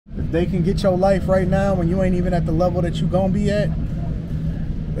if they can get your life right now when you ain't even at the level that you gonna be at,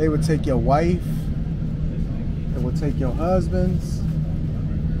 they would take your wife, they would take your husbands,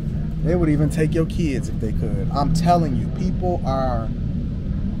 they would even take your kids if they could. I'm telling you, people are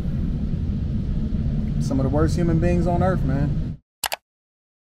some of the worst human beings on earth, man.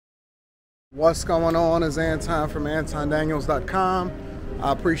 What's going on? Is Anton from AntonDaniels.com.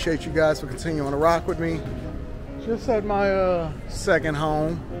 I appreciate you guys for continuing to rock with me. Just at my second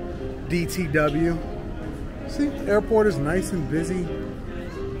home, DTW. See, airport is nice and busy.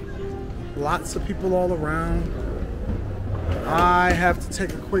 Lots of people all around. I have to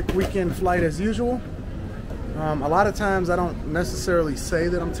take a quick weekend flight as usual. A lot of times I don't necessarily say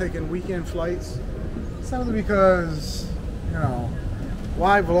that I'm taking weekend flights. Simply because, you know,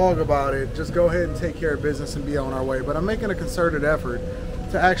 why vlog about it? Just go ahead and take care of business and be on our way. But I'm making a concerted effort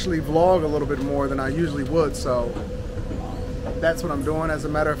to actually vlog a little bit more than I usually would, so that's what I'm doing. As a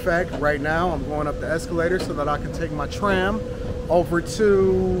matter of fact, right now I'm going up the escalator so that I can take my tram over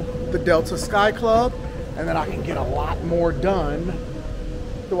to the Delta Sky Club, and then I can get a lot more done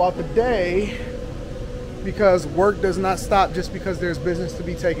throughout the day, because work does not stop just because there's business to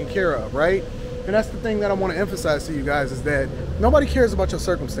be taken care of, right? And that's the thing that I want to emphasize to you guys, is that nobody cares about your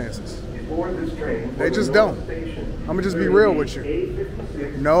circumstances. They just don't. I'm gonna just be real with you.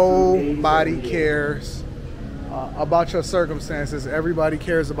 Nobody cares about your circumstances. Everybody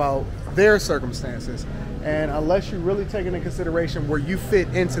cares about their circumstances. And unless you really take into consideration where you fit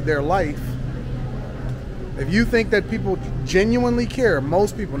into their life, if you think that people genuinely care,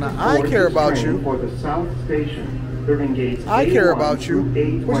 most people, now I care about you. I care about you,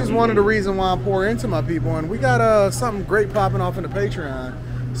 which is one of the reasons why I pour into my people. And we got something great popping off in the Patreon.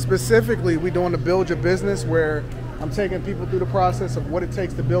 Specifically, we doing the Build Your Business, where I'm taking people through the process of what it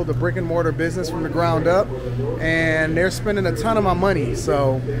takes to build a brick and mortar business from the ground up, and they're spending a ton of my money,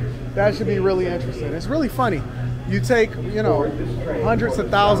 so that should be really interesting. It's really funny. You take, you know, hundreds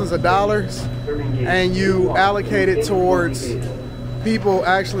of thousands of dollars and you allocate it towards people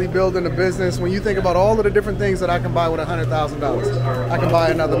actually building a business. When you think about all of the different things that I can buy with $100,000, I can buy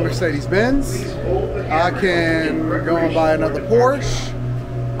another Mercedes-Benz, I can go and buy another Porsche,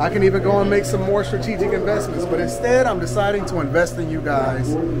 I can even go and make some more strategic investments, but instead I'm deciding to invest in you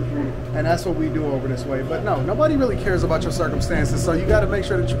guys, and that's what we do over this way. But no, nobody really cares about your circumstances, so you got to make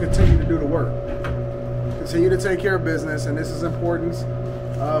sure that you continue to do the work. Continue to take care of business, and this is important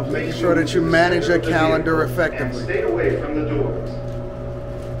of making sure that you manage your calendar effectively. Stay away from the doors.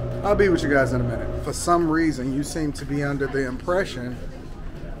 I'll be with you guys in a minute. For some reason, you seem to be under the impression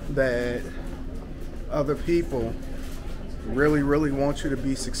that other people really want you to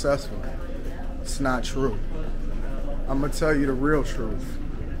be successful. It's not true. I'm gonna tell you the real truth.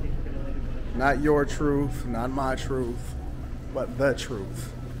 Not your truth, not my truth, but the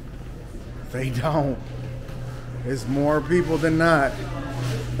truth. They don't. There's more people than not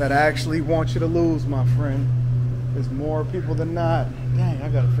that actually want you to lose, my friend. There's more people than not. Dang, I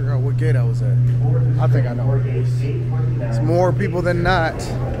gotta figure out what gate I was at. I think I know where it is. There's more people than not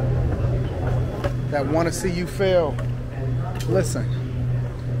that want to see you fail. Listen,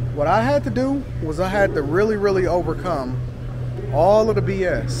 what I had to do was I had to really overcome all of the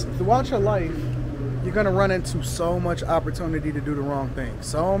BS. Throughout your life, you're gonna run into so much opportunity to do the wrong thing.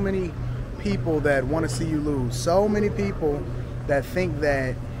 So many people that want to see you lose. So many people that think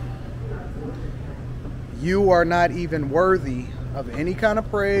that you are not even worthy of any kind of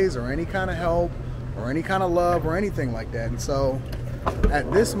praise or any kind of help or any kind of love or anything like that. And so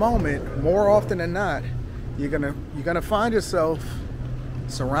at this moment, more often than not, you're gonna find yourself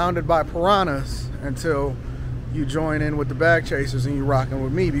surrounded by piranhas until you join in with the bag chasers and you rocking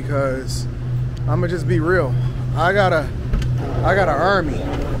with me, because I'm gonna just be real. I got an army.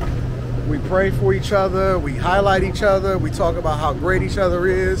 We pray for each other, we highlight each other, we talk about how great each other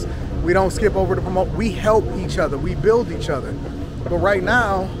is. We don't skip over to promote. We help each other, we build each other. But right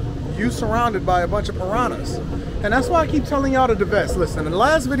now, you surrounded by a bunch of piranhas. And that's why I keep telling y'all to divest. Listen, in the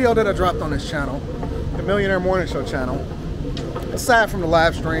last video that I dropped on this channel, the Millionaire Morning Show channel, aside from the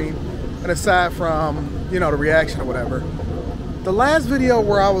live stream and aside from, you know, the reaction or whatever, the last video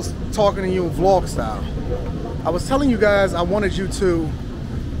where I was talking to you in vlog style, I was telling you guys I wanted you to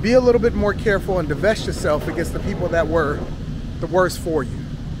be a little bit more careful and divest yourself against the people that were the worst for you.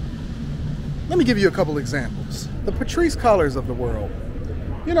 Let me give you a couple examples. The Patrice Cullors of the world.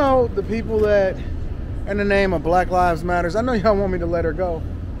 You know, the people that, in the name of Black Lives Matters, I know y'all want me to let her go,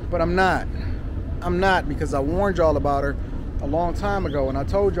 but I'm not. I'm not, because I warned y'all about her a long time ago, and I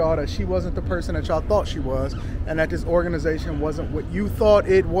told y'all that she wasn't the person that y'all thought she was, and that this organization wasn't what you thought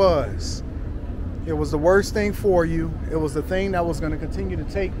it was. It was the worst thing for you. It was the thing that was going to continue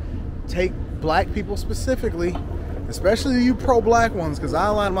to take black people specifically, especially you pro-black ones, because I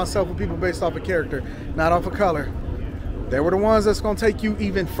align myself with people based off of character, not off of color. They were the ones that's going to take you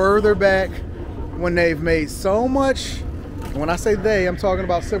even further back when they've made so much. When I say they, I'm talking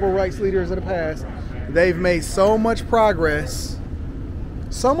about civil rights leaders of the past. They've made so much progress,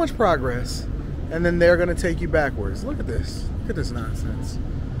 and then they're going to take you backwards. Look at this. Look at this nonsense.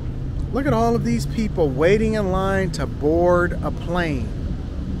 Look at all of these people waiting in line to board a plane.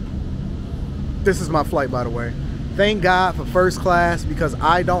 This is my flight, by the way. Thank God for first class, because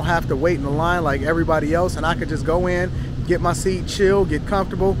I don't have to wait in the line like everybody else, and I could just go in, get my seat, chill, get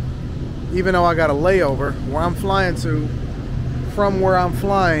comfortable. Even though I got a layover where I'm flying to, from where I'm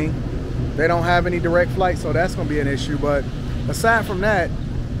flying, they don't have any direct flight, so that's going to be an issue. But aside from that,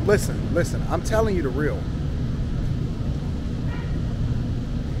 listen, I'm telling you the real.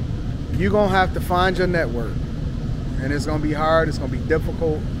 You're going to have to find your network, and it's going to be hard, it's going to be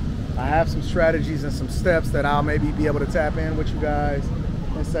difficult. I have some strategies and some steps that I'll maybe be able to tap in with you guys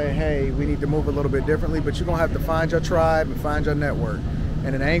and say, hey, we need to move a little bit differently, but you're going to have to find your tribe and find your network.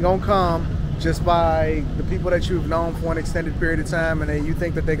 And it ain't going to come just by the people that you've known for an extended period of time and then you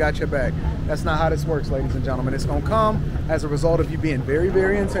think that they got your back. That's not how this works, ladies and gentlemen. It's going to come as a result of you being very,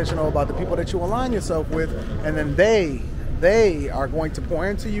 very intentional about the people that you align yourself with, and then they are going to pour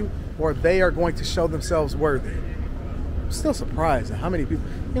into you, or they are going to show themselves worthy. I'm still surprised at how many people,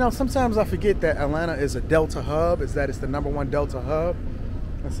 you know, sometimes I forget that Atlanta is a Delta hub, is that it's the #1 Delta hub.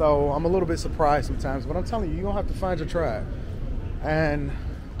 And so I'm a little bit surprised sometimes, but I'm telling you, you're going to have to find your tribe. And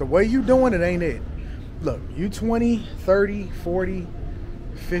the way you doing it ain't it. Look, you 20, 30, 40,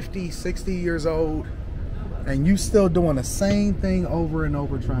 50, 60 years old, and you still doing the same thing over and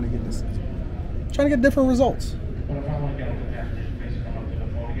over, trying to get different results.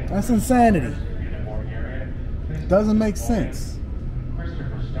 That's insanity. Doesn't make sense.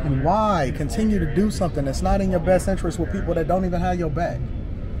 And why continue to do something that's not in your best interest with people that don't even have your back?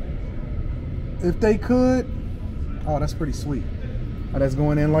 If they could, oh, that's pretty sweet. How that's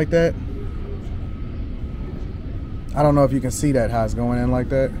going in like that. I don't know if you can see that, how it's going in like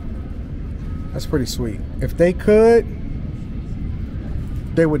that. That's pretty sweet. If they could,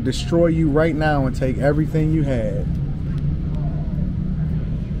 they would destroy you right now and take everything you had.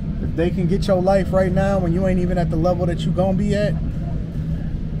 If they can get your life right now when you ain't even at the level that you gonna be at,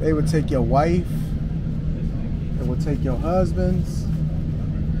 they would take your wife, they would take your husbands,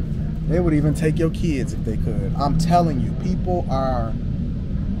 they would even take your kids if they could. I'm telling you, people are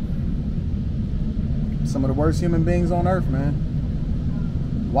some of the worst human beings on earth,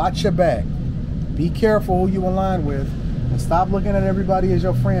 man. Watch your back. Be careful who you align with, and stop looking at everybody as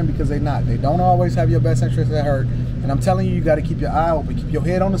your friend, because they're not. They don't always have your best interests at heart. And I'm telling you, you got to keep your eye open, keep your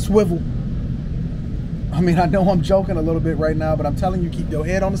head on the swivel. I mean, I know I'm joking a little bit right now, but I'm telling you, keep your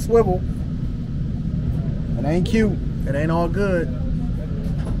head on the swivel. It ain't cute. It ain't all good.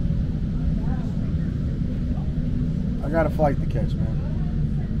 I got a flight to catch, man.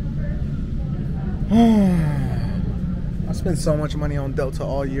 I spend so much money on Delta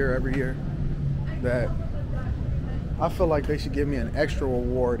all year, every year, that I feel like they should give me an extra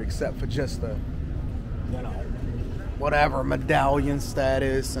award, except for just the, you know, whatever medallion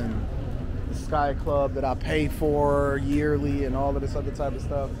status and the Sky Club that I pay for yearly and all of this other type of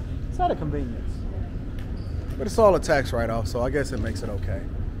stuff. It's not a convenience, but it's all a tax write-off, so I guess it makes it okay.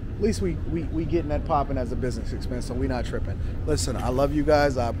 At least we getting that popping as a business expense, so we not tripping. Listen, I love you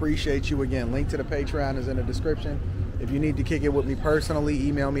guys. I appreciate you. Again, link to the Patreon is in the description. If you need to kick it with me personally,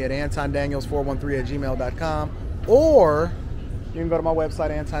 email me at antondaniels413@gmail.com, or you can go to my website,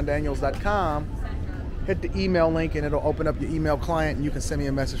 antondaniels.com, hit the email link, and it'll open up your email client, and you can send me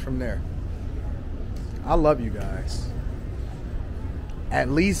a message from there. I love you guys. At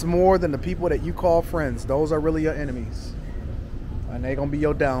least more than the people that you call friends. Those are really your enemies, and they're gonna be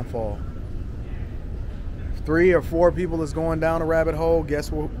your downfall. If 3 or 4 people is going down a rabbit hole, guess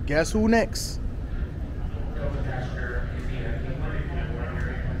who next?